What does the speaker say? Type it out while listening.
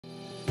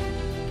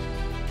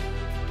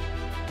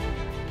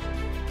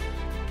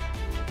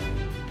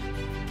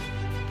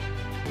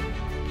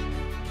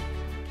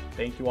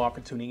Thank you all for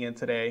tuning in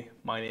today.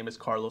 My name is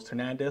Carlos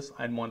Hernandez.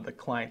 I'm one of the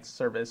client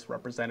service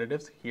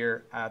representatives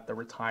here at the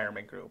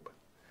Retirement Group.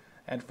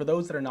 And for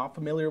those that are not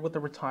familiar with the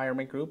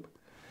Retirement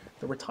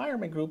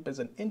Group is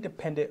an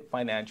independent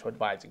financial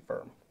advising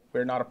firm.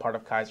 We're not a part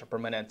of Kaiser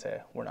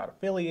Permanente. We're not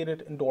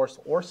affiliated, endorsed,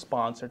 or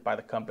sponsored by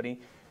the company.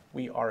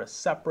 We are a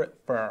separate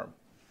firm.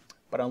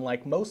 But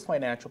unlike most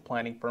financial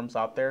planning firms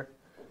out there,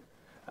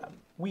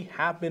 we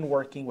have been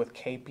working with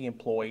KP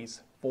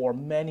employees for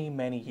many,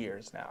 many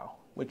years now,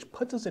 which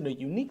puts us in a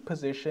unique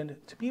position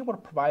to be able to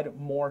provide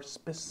more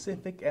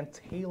specific and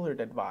tailored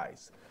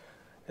advice,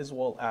 as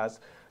well as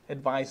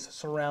advice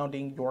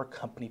surrounding your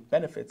company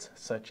benefits,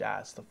 such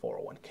as the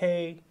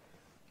 401k,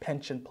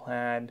 pension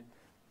plan,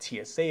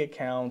 TSA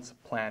accounts,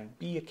 Plan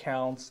B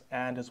accounts,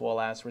 and as well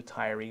as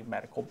retiree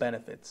medical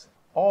benefits.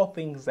 All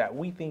things that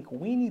we think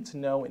we need to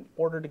know in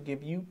order to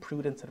give you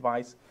prudent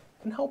advice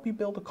and help you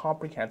build a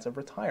comprehensive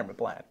retirement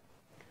plan,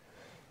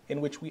 in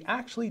which we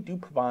actually do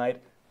provide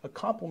a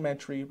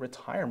complimentary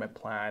retirement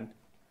plan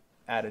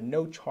at a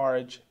no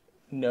charge,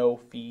 no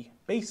fee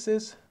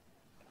basis.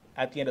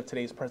 At the end of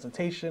today's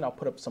presentation, I'll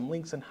put up some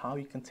links on how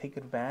you can take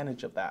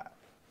advantage of that.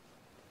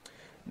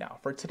 Now,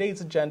 for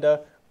today's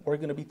agenda, we're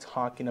going to be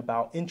talking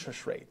about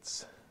interest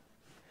rates.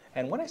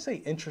 And when I say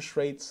interest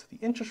rates, the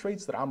interest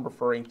rates that I'm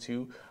referring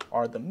to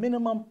are the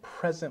minimum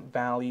present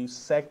value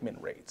segment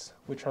rates,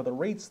 which are the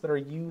rates that are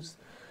used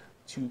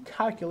to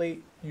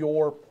calculate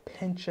your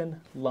pension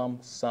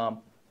lump sum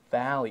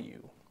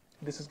value.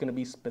 This is going to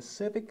be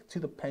specific to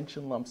the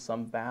pension lump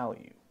sum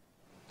value,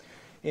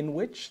 in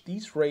which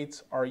these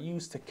rates are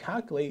used to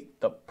calculate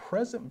the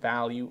present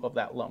value of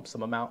that lump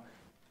sum amount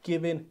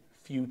given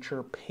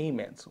future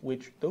payments,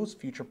 which those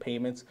future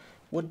payments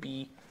would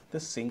be the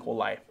single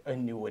life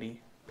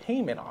annuity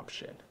payment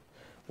option,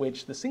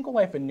 which the single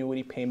life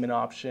annuity payment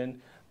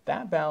option,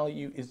 that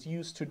value is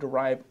used to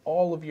derive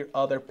all of your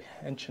other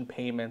pension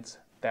payments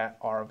that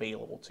are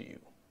available to you.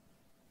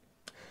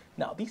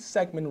 Now, these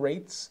segment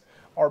rates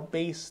are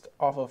based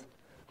off of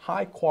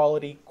high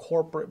quality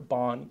corporate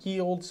bond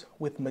yields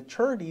with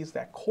maturities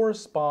that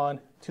correspond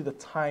to the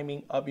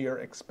timing of your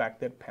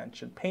expected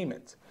pension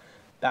payments.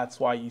 That's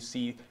why you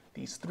see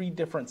these three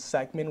different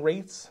segment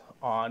rates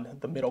on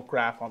the middle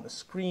graph on the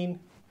screen.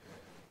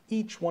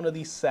 Each one of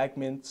these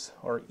segments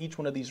or each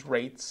one of these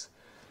rates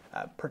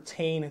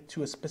pertain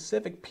to a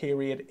specific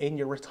period in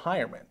your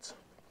retirement.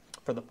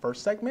 For the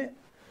first segment,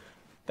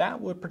 that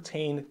would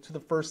pertain to the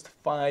first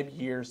 5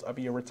 years of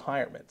your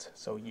retirement,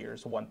 so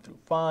years 1 through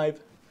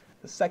 5.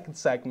 The second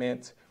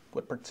segment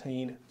would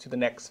pertain to the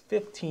next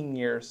 15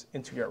 years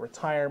into your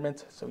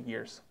retirement, so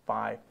years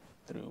 5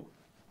 through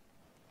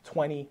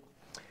 20.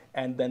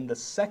 And then the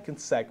second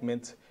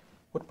segment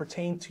would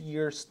pertain to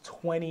years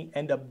 20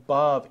 and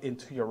above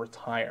into your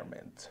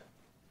retirement.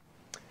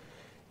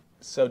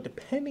 So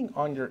depending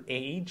on your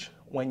age,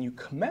 when you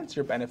commence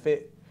your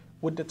benefit,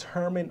 would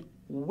determine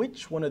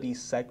which one of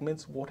these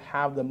segments would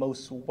have the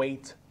most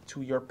weight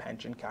to your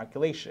pension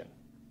calculation.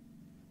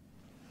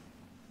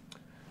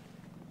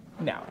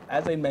 Now,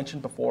 as I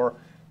mentioned before,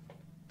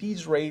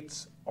 these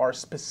rates are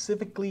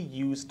specifically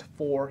used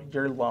for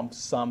your lump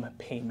sum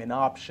payment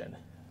option.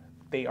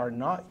 They are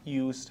not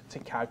used to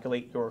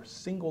calculate your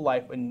single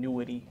life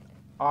annuity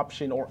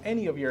option or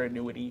any of your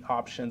annuity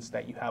options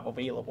that you have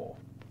available.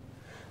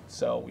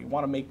 So we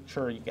want to make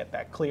sure you get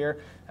that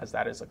clear, as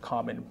that is a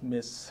common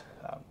misinterpretation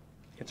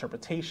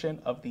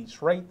of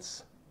these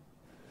rates.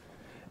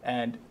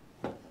 And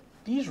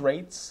these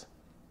rates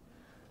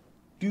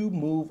do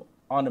move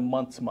on a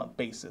month-to-month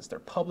basis. They're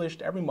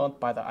published every month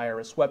by the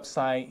IRS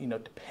website,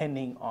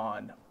 depending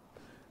on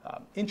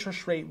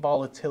interest rate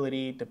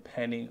volatility,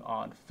 depending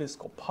on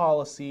fiscal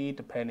policy,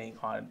 depending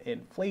on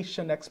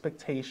inflation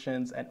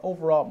expectations, and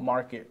overall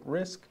market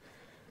risk,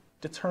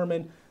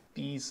 determine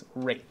these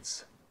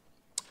rates.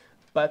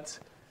 But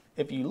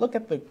if you look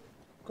at the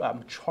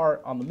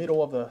chart on the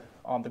middle of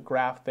the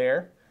graph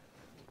there,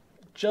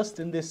 just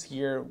in this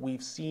year,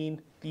 we've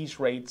seen these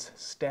rates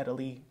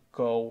steadily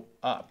go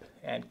up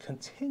and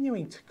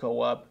continuing to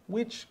go up,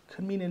 which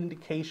could mean an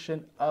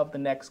indication of the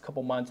next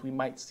couple months we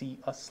might see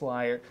a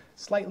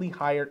slightly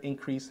higher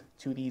increase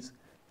to these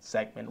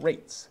segment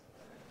rates.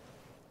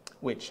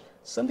 Which,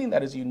 something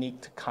that is unique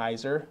to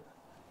Kaiser,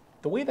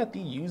 the way that they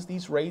use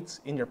these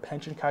rates in your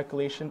pension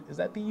calculation is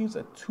that they use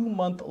a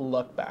 2-month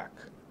look back.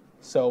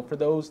 So for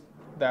those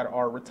that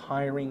are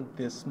retiring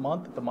this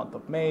month, the month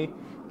of May,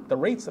 the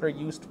rates that are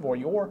used for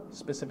your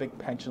specific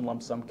pension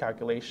lump sum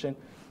calculation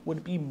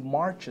would be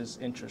March's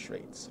interest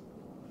rates.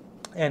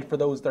 And for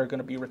those that are going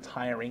to be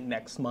retiring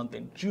next month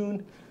in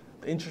June,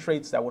 the interest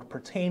rates that would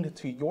pertain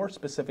to your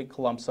specific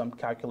lump sum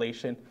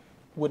calculation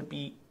would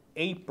be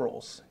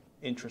April's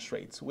interest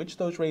rates, which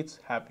those rates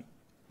have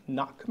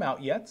not come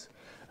out yet.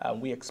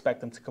 We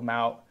expect them to come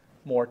out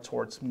more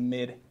towards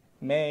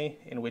mid-May,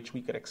 in which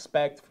we could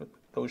expect for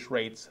those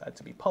rates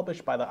to be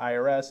published by the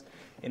IRS,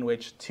 in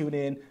which tune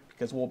in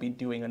because we'll be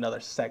doing another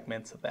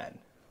segment then.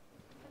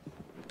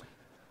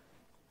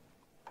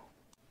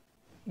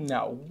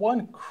 Now,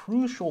 one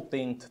crucial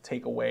thing to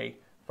take away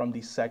from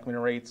these segment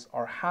rates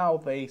are how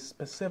they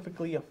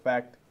specifically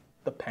affect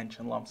the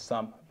pension lump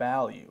sum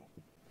value.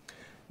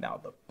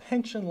 Now, the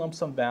pension lump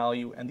sum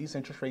value and these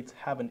interest rates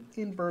have an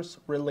inverse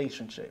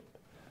relationship.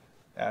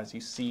 As you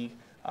see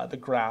the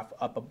graph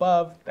up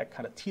above, that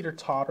kind of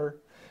teeter-totter.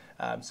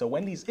 So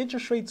when these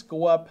interest rates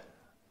go up,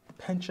 the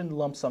pension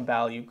lump sum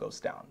value goes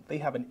down. They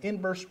have an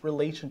inverse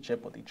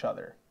relationship with each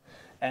other.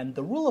 And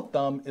the rule of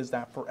thumb is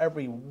that for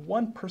every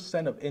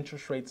 1% of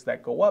interest rates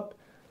that go up,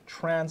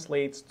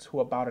 translates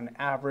to about an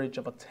average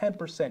of a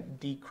 10%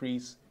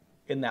 decrease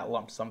in that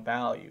lump sum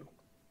value.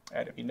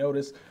 And if you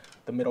notice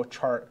the middle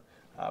chart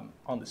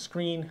on the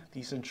screen,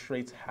 these interest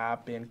rates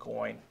have been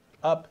going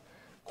up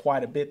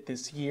quite a bit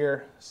this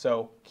year.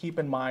 So keep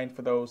in mind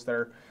for those that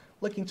are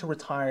looking to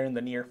retire in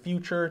the near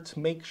future to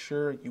make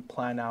sure you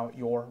plan out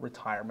your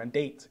retirement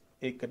date.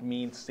 It could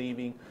mean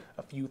saving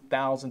a few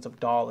thousands of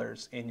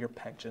dollars in your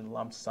pension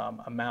lump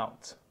sum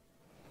amount.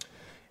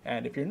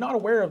 And if you're not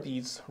aware of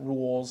these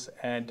rules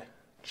and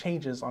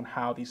changes on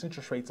how these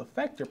interest rates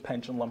affect your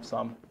pension lump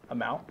sum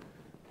amount,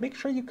 make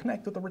sure you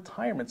connect with a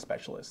retirement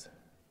specialist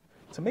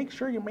to make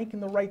sure you're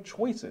making the right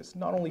choices,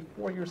 not only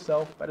for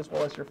yourself, but as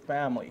well as your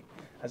family,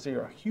 as they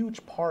are a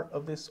huge part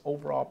of this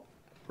overall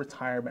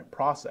retirement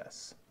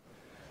process.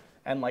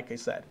 And like I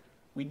said,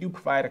 we do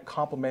provide a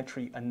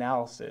complimentary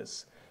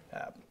analysis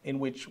in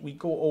which we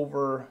go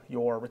over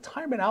your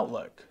retirement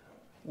outlook.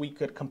 We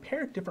could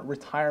compare different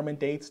retirement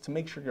dates to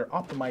make sure you're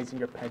optimizing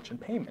your pension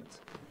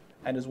payments.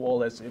 And as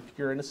well as if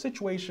you're in a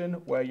situation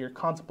where you're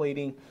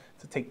contemplating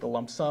to take the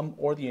lump sum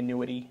or the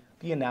annuity,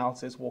 the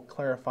analysis will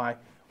clarify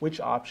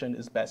which option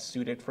is best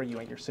suited for you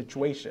and your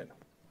situation.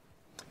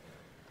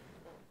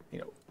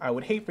 I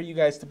would hate for you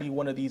guys to be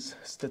one of these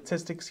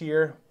statistics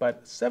here,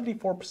 but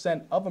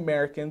 74% of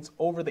Americans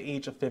over the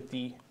age of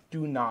 50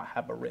 do not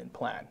have a written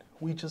plan.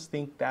 We just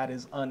think that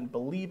is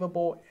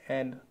unbelievable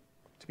and,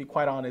 to be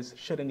quite honest,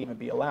 shouldn't even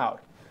be allowed.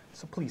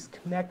 So please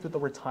connect with a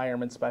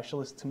retirement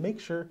specialist to make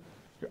sure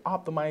you're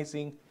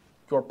optimizing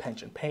your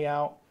pension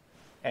payout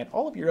and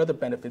all of your other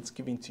benefits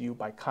given to you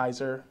by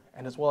Kaiser,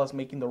 and as well as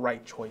making the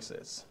right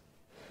choices.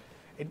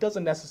 It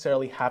doesn't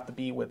necessarily have to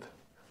be with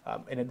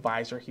an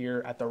advisor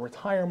here at the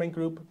retirement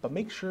group, but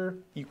make sure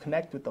you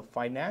connect with the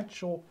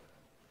financial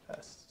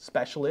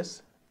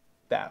specialist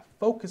that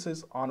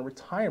focuses on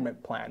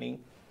retirement planning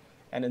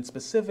and in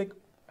specific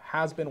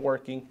has been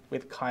working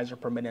with Kaiser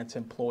Permanente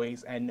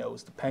employees and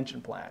knows the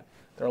pension plan.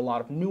 There are a lot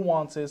of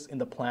nuances in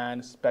the plan,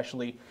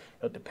 especially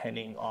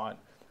depending on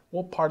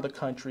what part of the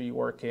country you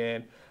work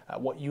in,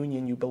 what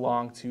union you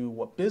belong to,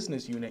 what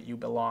business unit you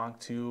belong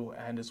to,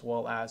 and as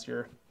well as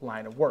your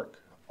line of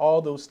work. All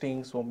those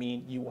things will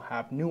mean you will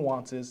have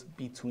nuances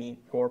between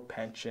your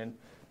pension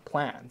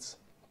plans.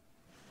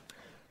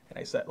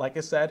 And like I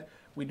said,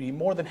 we'd be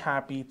more than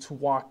happy to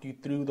walk you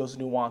through those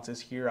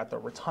nuances here at the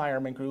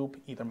retirement group.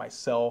 Either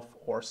myself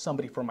or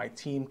somebody from my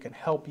team can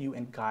help you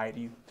and guide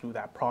you through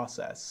that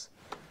process.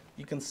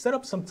 You can set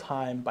up some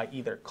time by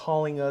either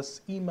calling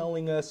us,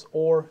 emailing us,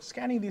 or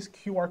scanning these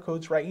QR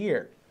codes right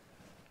here.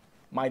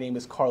 My name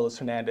is Carlos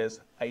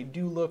Hernandez. I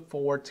do look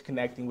forward to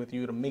connecting with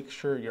you to make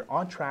sure you're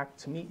on track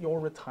to meet your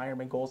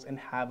retirement goals and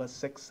have a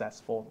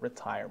successful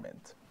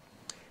retirement.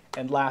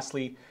 And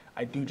lastly,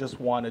 I do just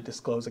want to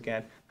disclose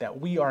again that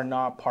we are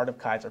not part of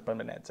Kaiser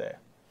Permanente.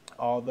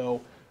 Although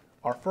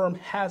our firm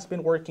has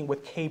been working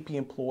with KP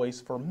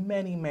employees for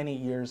many, many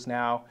years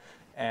now,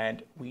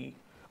 and we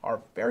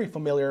are very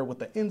familiar with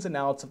the ins and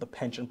outs of the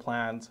pension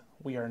plans,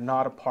 we are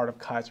not a part of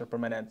Kaiser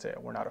Permanente.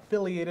 We're not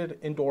affiliated,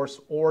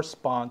 endorsed, or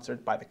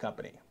sponsored by the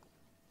company.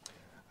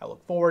 I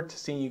look forward to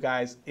seeing you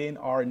guys in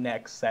our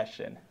next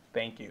session.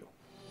 Thank you.